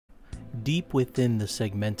Deep within the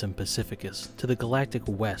Segmentum Pacificus, to the galactic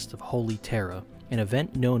west of Holy Terra, an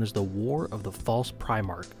event known as the War of the False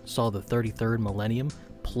Primarch saw the 33rd millennium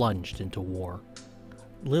plunged into war.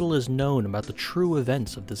 Little is known about the true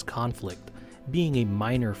events of this conflict, being a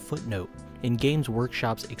minor footnote in Games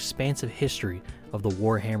Workshop's expansive history of the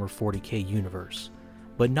Warhammer 40k universe,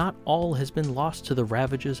 but not all has been lost to the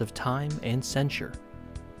ravages of time and censure.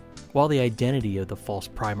 While the identity of the False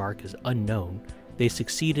Primarch is unknown, they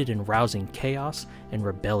succeeded in rousing chaos and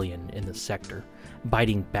rebellion in the sector,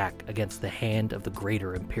 biting back against the hand of the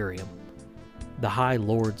Greater Imperium. The High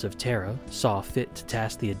Lords of Terra saw fit to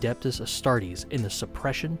task the Adeptus Astartes in the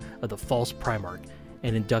suppression of the False Primarch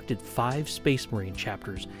and inducted 5 Space Marine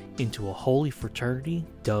chapters into a holy fraternity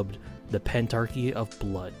dubbed the Pentarchy of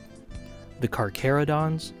Blood. The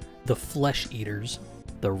Carcharodons, the Flesh Eaters,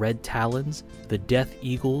 the Red Talons, the Death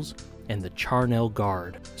Eagles, and the Charnel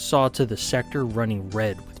Guard saw to the sector running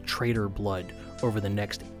red with traitor blood over the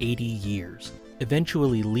next 80 years,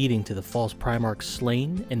 eventually leading to the False Primarchs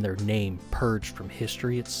slain and their name purged from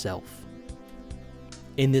history itself.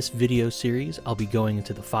 In this video series, I'll be going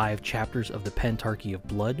into the 5 chapters of the Pentarchy of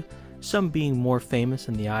Blood, some being more famous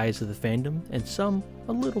in the eyes of the fandom, and some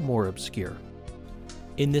a little more obscure.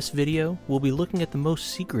 In this video, we'll be looking at the most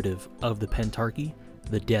secretive of the Pentarchy,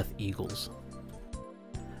 the Death Eagles.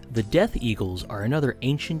 The Death Eagles are another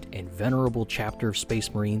ancient and venerable chapter of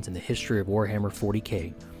Space Marines in the history of Warhammer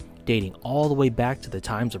 40k, dating all the way back to the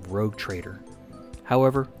times of Rogue Trader.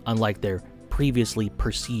 However, unlike their previously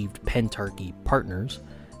perceived Pentarchy partners,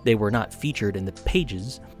 they were not featured in the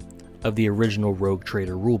pages of the original Rogue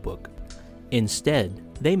Trader rulebook. Instead,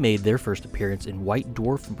 they made their first appearance in White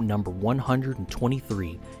Dwarf number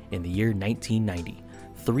 123 in the year 1990,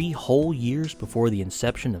 3 whole years before the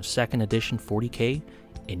inception of 2nd edition 40k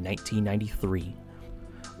in 1993.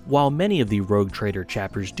 While many of the Rogue Trader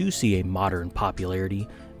chapters do see a modern popularity,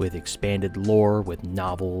 with expanded lore, with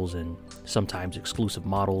novels, and sometimes exclusive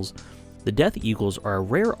models, the Death Eagles are a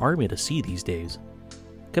rare army to see these days.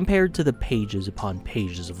 Compared to the pages upon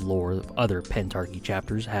pages of lore that other Pentarchy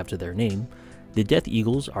chapters have to their name, the Death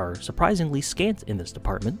Eagles are surprisingly scant in this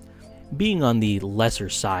department, being on the lesser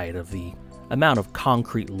side of the amount of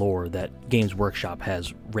concrete lore that Games Workshop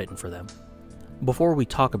has written for them. Before we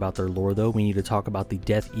talk about their lore though, we need to talk about the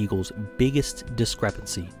Death Eagles' biggest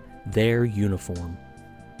discrepancy, their uniform.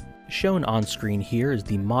 Shown on screen here is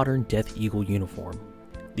the modern Death Eagle uniform.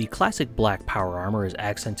 The classic black power armor is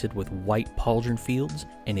accented with white pauldron fields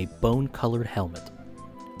and a bone-colored helmet.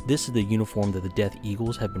 This is the uniform that the Death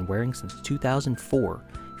Eagles have been wearing since 2004,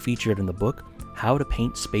 featured in the book How to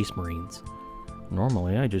Paint Space Marines.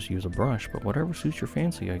 Normally I just use a brush, but whatever suits your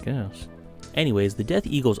fancy, I guess. Anyways, the Death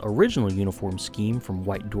Eagles' original uniform scheme from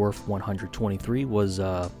White Dwarf 123 was,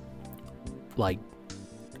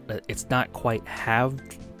 it's not quite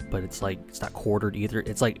halved, but it's not quartered either.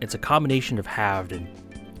 It's a combination of halved and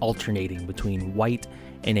alternating between white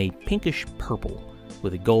and a pinkish purple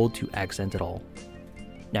with a gold to accent it all.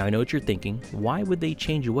 Now I know what you're thinking, why would they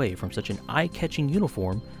change away from such an eye-catching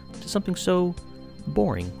uniform to something so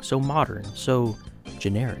boring, so modern, so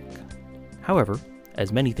generic? However,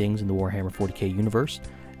 as many things in the Warhammer 40k universe,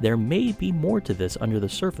 there may be more to this under the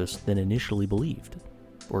surface than initially believed,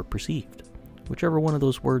 or perceived. Whichever one of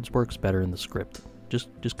those words works better in the script.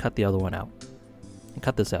 Just cut the other one out. And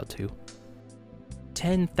cut this out too.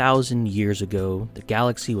 10,000 years ago, the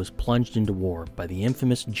galaxy was plunged into war by the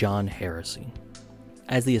infamous John Heresy.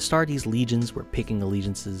 As the Astartes legions were picking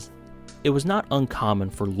allegiances, it was not uncommon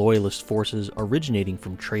for loyalist forces originating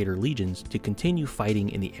from traitor legions to continue fighting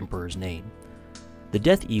in the Emperor's name. The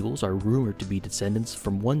Death Eagles are rumored to be descendants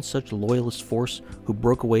from one such loyalist force who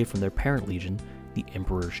broke away from their parent legion, the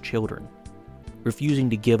Emperor's Children. Refusing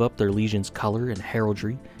to give up their legion's color and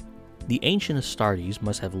heraldry, the ancient Astartes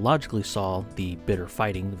must have logically saw the bitter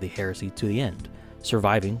fighting of the heresy to the end,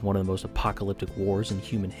 surviving one of the most apocalyptic wars in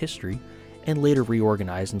human history, and later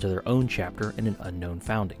reorganized into their own chapter in an unknown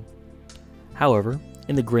founding. However,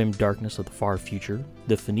 in the grim darkness of the far future,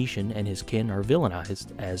 the Phoenician and his kin are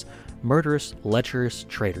villainized as murderous, lecherous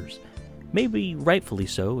traitors, maybe rightfully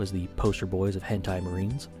so as the poster boys of hentai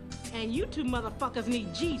marines. And you two motherfuckers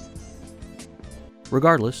need Jesus.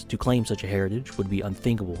 Regardless, to claim such a heritage would be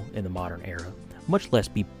unthinkable in the modern era, much less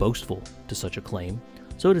be boastful to such a claim,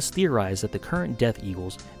 so it is theorized that the current Death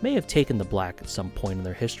Eagles may have taken the black at some point in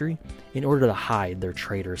their history in order to hide their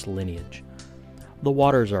traitorous lineage. The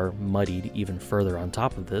waters are muddied even further on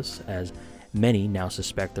top of this, as many now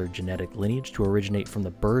suspect their genetic lineage to originate from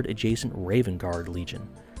the bird-adjacent Raven Guard Legion,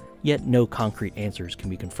 yet no concrete answers can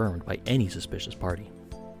be confirmed by any suspicious party.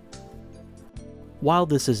 While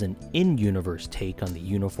this is an in-universe take on the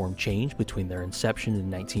uniform change between their inception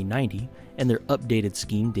in 1990 and their updated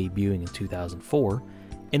scheme debuting in 2004,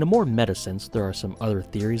 in a more meta sense there are some other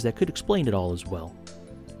theories that could explain it all as well.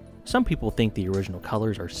 Some people think the original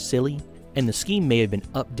colors are silly, and the scheme may have been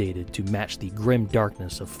updated to match the grim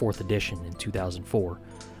darkness of 4th edition in 2004,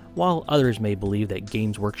 while others may believe that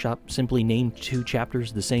Games Workshop simply named 2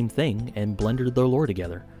 chapters the same thing and blended their lore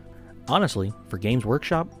together. Honestly, for Games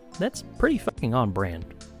Workshop, that's pretty fucking on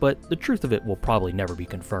brand, but the truth of it will probably never be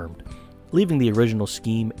confirmed, leaving the original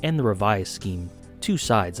scheme and the revised scheme 2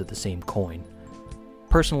 sides of the same coin.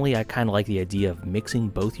 Personally, I kinda like the idea of mixing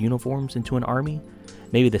both uniforms into an army,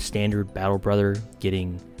 maybe the standard Battle Brother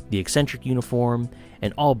getting the eccentric uniform,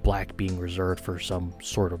 and all black being reserved for some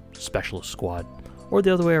sort of specialist squad, or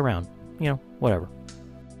the other way around, whatever.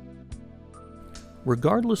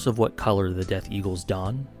 Regardless of what color the Death Eagles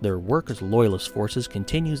don, their work as Loyalist forces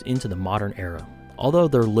continues into the modern era, although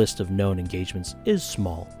their list of known engagements is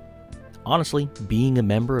small. Honestly, being a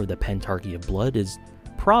member of the Pentarchy of Blood is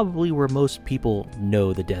probably where most people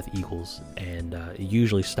know the Death Eagles, and it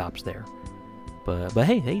usually stops there. But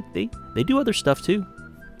hey, they do other stuff too.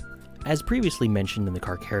 As previously mentioned in the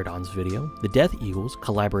Carcharodon's video, the Death Eagles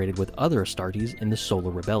collaborated with other Astartes in the Solar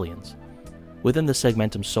Rebellions. Within the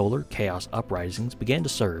Segmentum Solar, Chaos Uprisings began to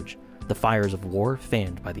surge, the fires of war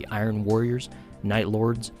fanned by the Iron Warriors, Night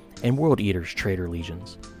Lords, and World Eaters traitor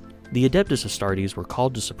legions. The Adeptus Astartes were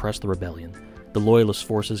called to suppress the rebellion, the Loyalist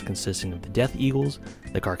forces consisting of the Death Eagles,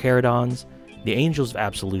 the Carcharodons, the Angels of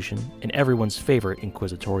Absolution, and everyone's favorite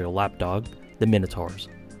inquisitorial lapdog, the Minotaurs.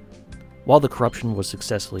 While the corruption was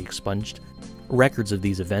successfully expunged, records of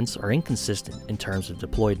these events are inconsistent in terms of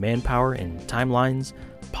deployed manpower and timelines,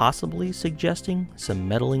 possibly suggesting some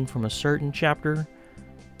meddling from a certain chapter,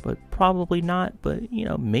 but probably not, but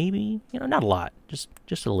maybe, not a lot,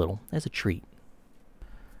 just a little, as a treat.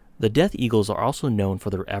 The Death Eagles are also known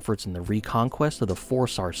for their efforts in the reconquest of the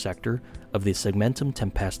Forsar sector of the Segmentum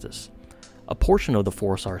Tempestus. A portion of the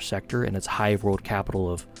Forsar sector and its hive world capital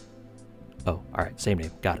of... oh, alright, same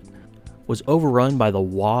name, got it. Was overrun by the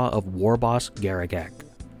Wa of war boss Garagak.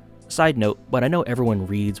 Side note, but I know everyone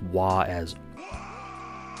reads Wa as...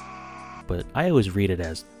 but I always read it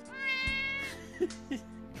as...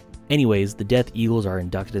 Anyways, the Death Eagles are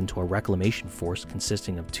inducted into a reclamation force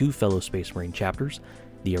consisting of 2 fellow Space Marine chapters,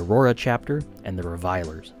 the Aurora chapter and the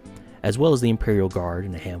Revilers, as well as the Imperial Guard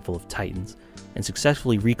and a handful of Titans, and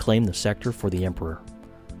successfully reclaim the sector for the Emperor.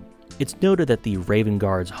 It's noted that the Raven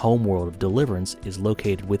Guard's homeworld of Deliverance is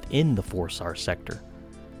located within the Forsar sector.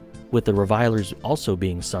 With the Revilers also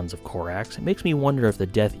being sons of Korax, it makes me wonder if the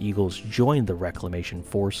Death Eagles joined the Reclamation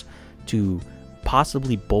Force to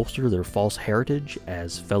possibly bolster their false heritage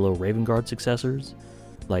as fellow Raven Guard successors.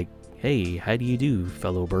 Like, hey, how do you do,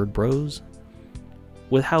 fellow bird bros?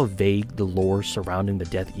 With how vague the lore surrounding the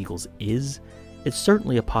Death Eagles is, it's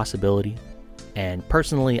certainly a possibility. And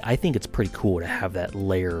personally, I think it's pretty cool to have that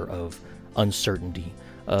layer of uncertainty,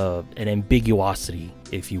 an ambiguosity,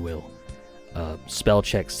 if you will.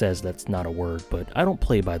 Spellcheck says that's not a word, but I don't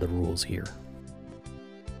play by the rules here.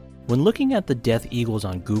 When looking at the Death Eagles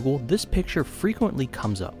on Google, this picture frequently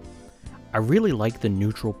comes up. I really like the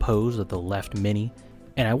neutral pose of the left mini,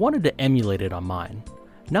 and I wanted to emulate it on mine.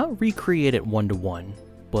 Not recreate it one-to-one,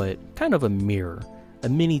 but kind of a mirror, a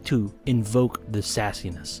mini to invoke the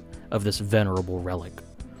sassiness of this venerable relic.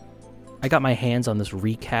 I got my hands on this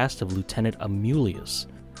recast of Lieutenant Amulius.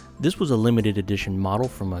 This was a limited edition model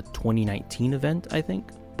from a 2019 event, I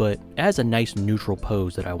think, but it has a nice neutral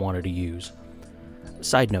pose that I wanted to use.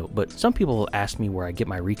 Side note, but some people have asked me where I get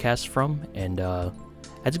my recasts from, and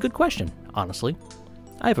that's a good question, honestly.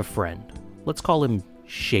 I have a friend. Let's call him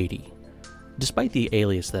Shady. Despite the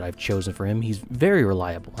alias that I've chosen for him, he's very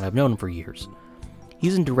reliable, and I've known him for years.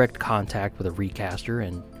 He's in direct contact with a recaster,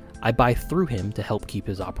 and I buy through him to help keep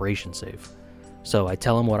his operation safe. So I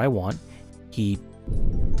tell him what I want,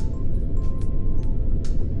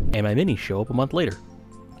 and my minis show up a month later.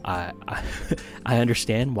 I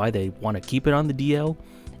understand why they want to keep it on the DL,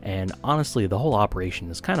 and honestly the whole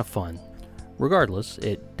operation is kind of fun. Regardless,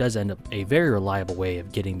 it does end up a very reliable way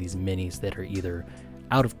of getting these minis that are either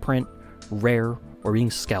out of print, rare, or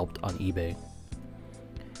being scalped on eBay.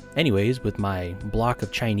 Anyways, with my block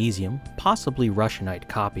of Chinesium, possibly Russianite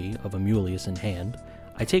copy of Amulius in hand,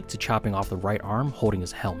 I take to chopping off the right arm holding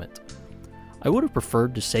his helmet. I would have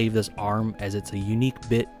preferred to save this arm as it's a unique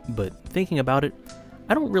bit, but thinking about it,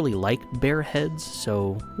 I don't really like bare heads,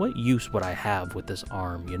 so what use would I have with this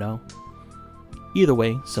arm, you know? Either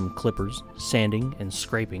way, some clippers, sanding, and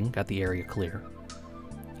scraping got the area clear.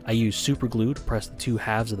 I use super glue to press the 2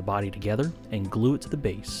 halves of the body together and glue it to the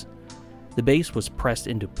base. The base was pressed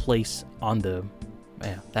into place on the...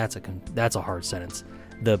 Man, that's a hard sentence.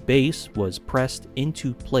 The base was pressed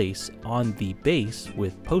into place on the base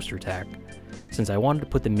with poster tack, since I wanted to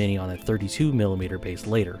put the Mini on a 32mm base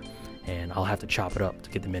later, and I'll have to chop it up to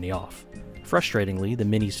get the Mini off. Frustratingly, the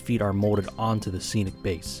Mini's feet are molded onto the scenic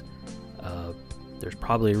base. There's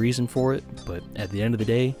probably a reason for it, but at the end of the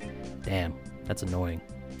day, damn, that's annoying.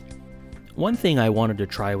 One thing I wanted to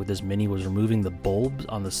try with this Mini was removing the bulbs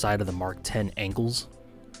on the side of the Mark X angles.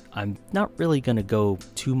 I'm not really going to go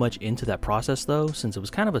too much into that process though, since it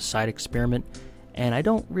was kind of a side experiment, and I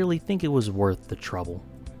don't really think it was worth the trouble.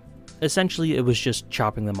 Essentially, it was just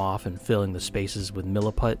chopping them off and filling the spaces with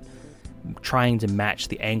milliput, trying to match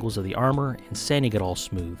the angles of the armor and sanding it all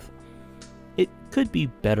smooth. It could be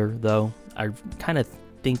better though. I kind of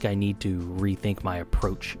think I need to rethink my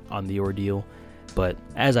approach on the ordeal, but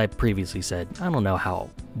as I previously said, I don't know how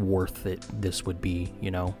worth it this would be, you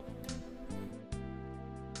know?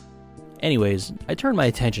 Anyways, I turned my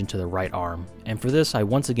attention to the right arm, and for this I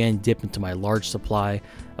once again dipped into my large supply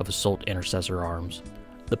of Assault Intercessor arms.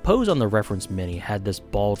 The pose on the reference Mini had this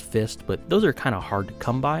balled fist, but those are kind of hard to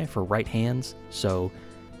come by for right hands, so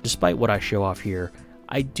despite what I show off here,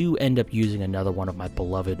 I do end up using another one of my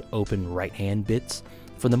beloved open right hand bits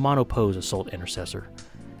for the monopose Assault Intercessor.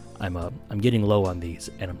 I'm getting low on these,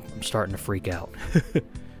 and I'm starting to freak out.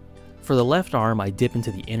 For the left arm, I dip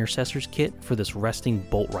into the Intercessor's kit for this resting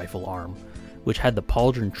bolt rifle arm, which had the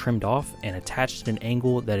pauldron trimmed off and attached at an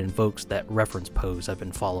angle that invokes that reference pose I've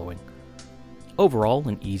been following. Overall,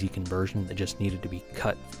 an easy conversion that just needed to be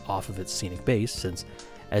cut off of its scenic base, since,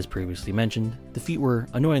 as previously mentioned, the feet were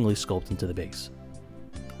annoyingly sculpted into the base.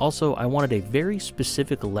 Also, I wanted a very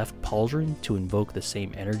specific left pauldron to invoke the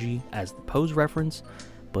same energy as the pose reference,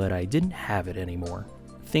 but I didn't have it anymore.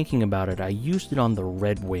 Thinking about it, I used it on the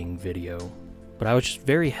Red Wing video, but I was just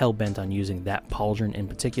very hell-bent on using that pauldron in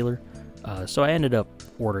particular, so I ended up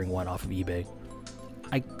ordering one off of eBay.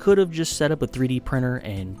 I could have just set up a 3D printer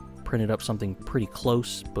and printed up something pretty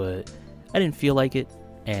close, but I didn't feel like it,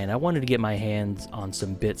 and I wanted to get my hands on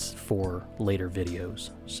some bits for later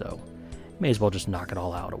videos, so may as well just knock it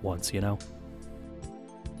all out at once, you know?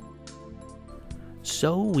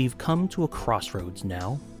 So we've come to a crossroads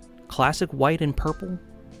now. Classic white and purple,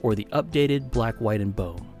 or the updated black, white, and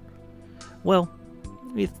bone? Well,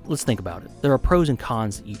 let's think about it. There are pros and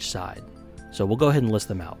cons to each side, so we'll go ahead and list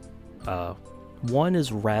them out. One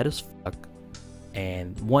is rad as fuck,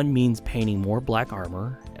 and one means painting more black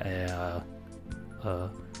armor.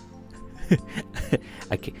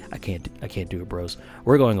 I can't do it, bros.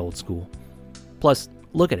 We're going old school. Plus,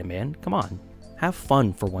 look at it, man. Come on. Have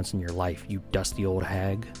fun for once in your life, you dusty old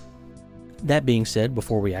hag. That being said,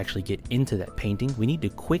 before we actually get into that painting, we need to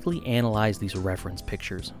quickly analyze these reference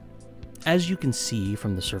pictures. As you can see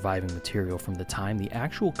from the surviving material from the time, the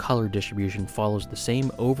actual color distribution follows the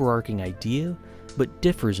same overarching idea, but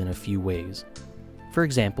differs in a few ways. For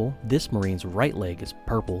example, this Marine's right leg is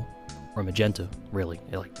purple, or magenta, really,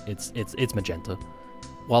 it's magenta,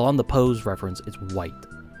 while on the pose reference it's white.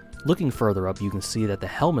 Looking further up, you can see that the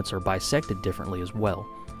helmets are bisected differently as well.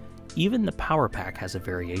 Even the power pack has a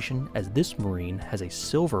variation, as this Marine has a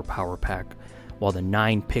silver power pack, while the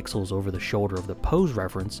 9 pixels over the shoulder of the pose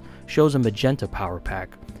reference shows a magenta power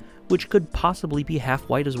pack, which could possibly be half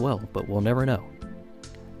white as well, but we'll never know.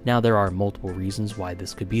 Now there are multiple reasons why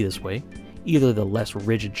this could be this way, either the less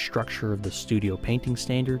rigid structure of the studio painting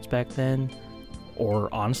standards back then, or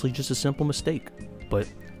honestly just a simple mistake. But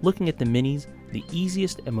looking at the minis, the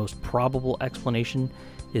easiest and most probable explanation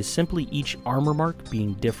is simply each armor mark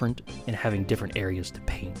being different and having different areas to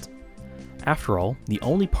paint. After all, the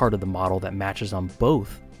only part of the model that matches on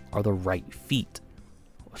both are the right feet.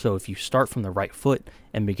 So if you start from the right foot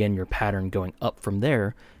and begin your pattern going up from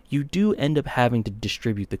there, you do end up having to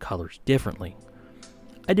distribute the colors differently.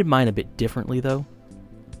 I did mine a bit differently though,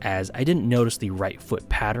 as I didn't notice the right foot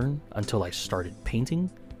pattern until I started painting,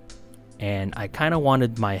 and I kind of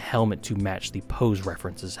wanted my helmet to match the pose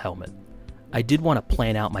reference's helmet. I did want to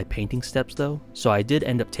plan out my painting steps though, so I did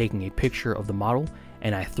end up taking a picture of the model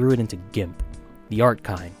and I threw it into GIMP, the art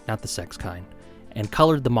kind, not the sex kind, and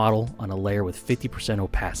colored the model on a layer with 50%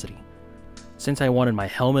 opacity. Since I wanted my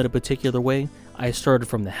helmet a particular way, I started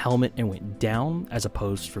from the helmet and went down as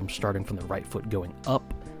opposed from starting from the right foot going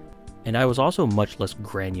up, and I was also much less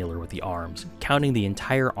granular with the arms, counting the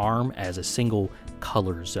entire arm as a single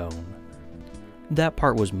color zone. That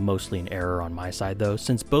part was mostly an error on my side though,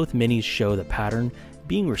 since both minis show the pattern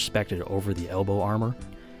being respected over the elbow armor,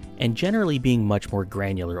 and generally being much more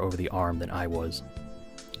granular over the arm than I was.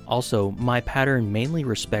 Also, my pattern mainly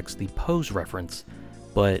respects the pose reference,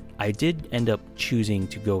 but I did end up choosing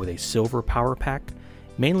to go with a silver power pack,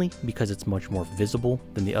 mainly because it's much more visible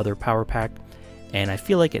than the other power pack, and I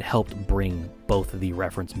feel like it helped bring both of the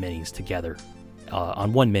reference minis together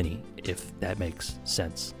on one mini, if that makes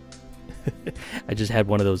sense. I just had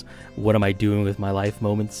one of those what am I doing with my life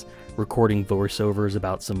moments, recording voiceovers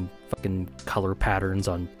about some fucking color patterns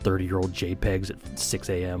on 30-year-old JPEGs at 6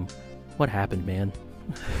 a.m. What happened, man?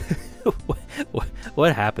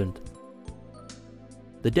 What happened?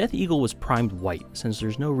 The Death Eagle was primed white, since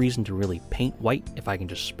there's no reason to really paint white if I can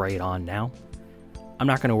just spray it on now. I'm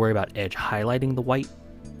not going to worry about edge highlighting the white,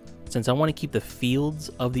 since I want to keep the fields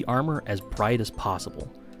of the armor as bright as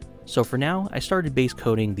possible. So for now, I started base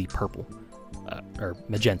coating the purple, or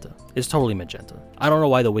magenta. It's totally magenta. I don't know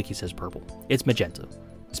why the wiki says purple. It's magenta.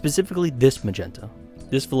 Specifically this magenta.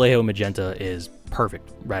 This Vallejo magenta is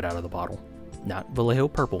perfect right out of the bottle. Not Vallejo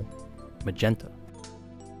purple, magenta.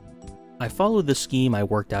 I followed the scheme I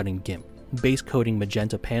worked out in GIMP, base coating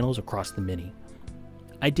magenta panels across the mini.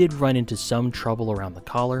 I did run into some trouble around the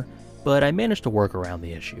collar, but I managed to work around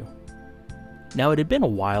the issue. Now, it had been a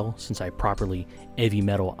while since I properly heavy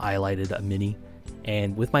metal highlighted a mini,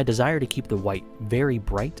 and with my desire to keep the white very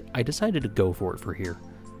bright, I decided to go for it for here.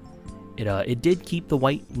 It did keep the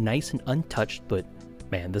white nice and untouched, but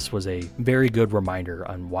man, this was a very good reminder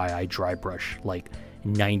on why I dry brush like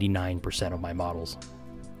 99% of my models.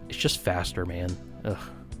 It's just faster, man. Ugh.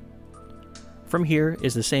 From here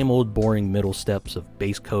is the same old boring middle steps of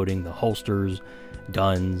base coating the holsters,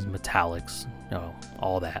 guns, metallics,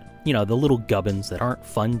 all that. You know, the little gubbins that aren't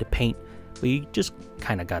fun to paint, but you just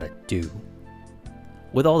kind of gotta do.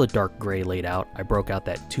 With all the dark gray laid out, I broke out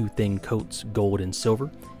that 2 thin coats, gold and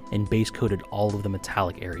silver, and base coated all of the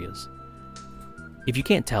metallic areas. If you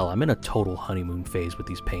can't tell, I'm in a total honeymoon phase with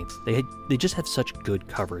these paints. They just have such good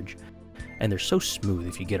coverage, and they're so smooth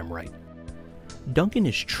if you get them right. Duncan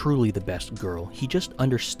is truly the best girl. He just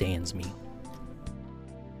understands me.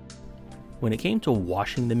 When it came to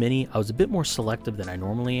washing the mini, I was a bit more selective than I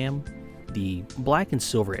normally am. The black and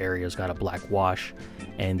silver areas got a black wash,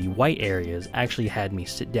 and the white areas actually had me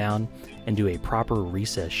sit down and do a proper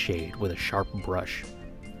recess shade with a sharp brush.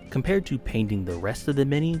 Compared to painting the rest of the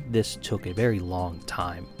mini, this took a very long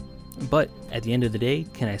time. But at the end of the day,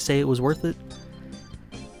 can I say it was worth it?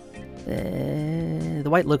 The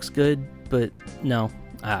white looks good, but no,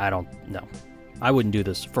 I don't know. I wouldn't do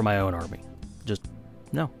this for my own army. Just,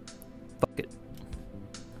 no. Fuck it.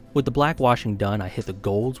 With the black washing done, I hit the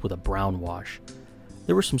golds with a brown wash.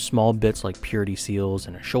 There were some small bits like purity seals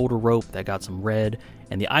and a shoulder rope that got some red,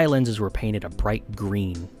 and the eye lenses were painted a bright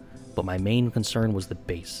green, but my main concern was the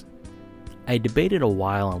base. I debated a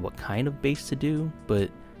while on what kind of base to do, but,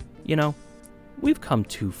 you know, we've come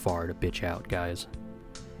too far to bitch out, guys.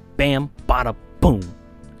 Bam, bada, boom!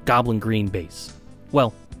 Goblin green base.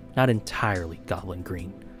 Well, not entirely goblin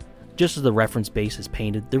green. Just as the reference base is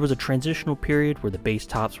painted, there was a transitional period where the base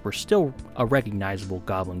tops were still a recognizable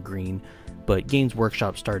goblin green, but Games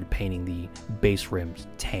Workshop started painting the base rims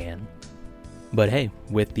tan. But hey,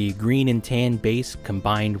 with the green and tan base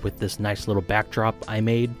combined with this nice little backdrop I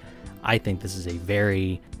made, I think this is a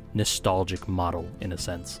very nostalgic model in a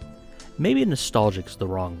sense. Maybe nostalgic is the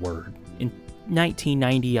wrong word. In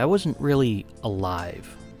 1990, I wasn't really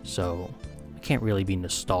alive, so I can't really be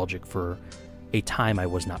nostalgic for a time I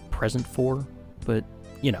was not present for, but,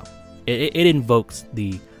 you know, it invokes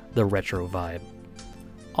the retro vibe.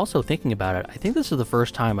 Also, thinking about it, I think this is the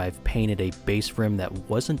first time I've painted a base rim that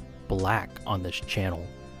wasn't black on this channel.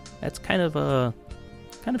 That's kind of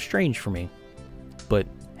strange for me. But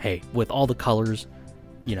hey, with all the colors,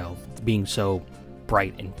 you know, being so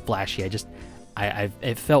bright and flashy,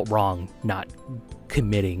 it felt wrong not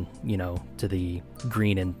committing, you know, to the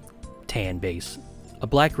green and tan base. A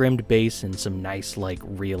black rimmed base and some nice, like,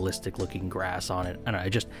 realistic looking grass on it. I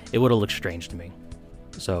don't know, it would have looked strange to me.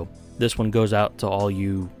 So this one goes out to all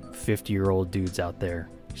you 50-year-old dudes out there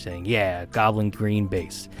saying, yeah, goblin green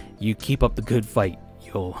base. You keep up the good fight,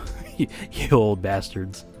 you old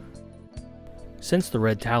bastards. Since the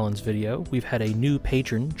Red Talons video, we've had a new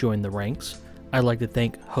patron join the ranks. I'd like to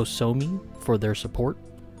thank Hosomi for their support.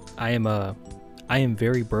 I am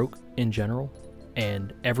very broke in general,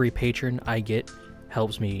 and every patron I get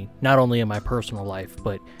helps me not only in my personal life,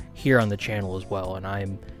 but here on the channel as well, and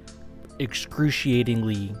I'm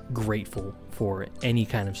excruciatingly grateful for any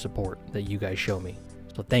kind of support that you guys show me.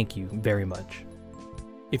 So thank you very much.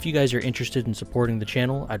 If you guys are interested in supporting the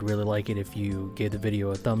channel, I'd really like it if you gave the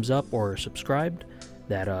video a thumbs up or subscribed.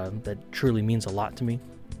 That truly means a lot to me.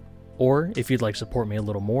 Or if you'd like to support me a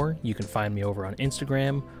little more, you can find me over on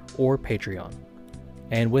Instagram or Patreon.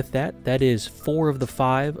 And with that, that is 4 of the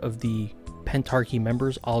 5 of the Pentarchy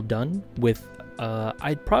members all done with,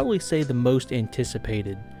 I'd probably say the most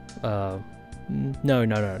anticipated,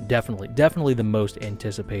 definitely the most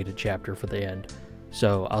anticipated chapter for the end.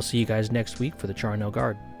 So I'll see you guys next week for the Charnel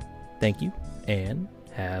Guard. Thank you, and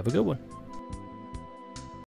have a good one.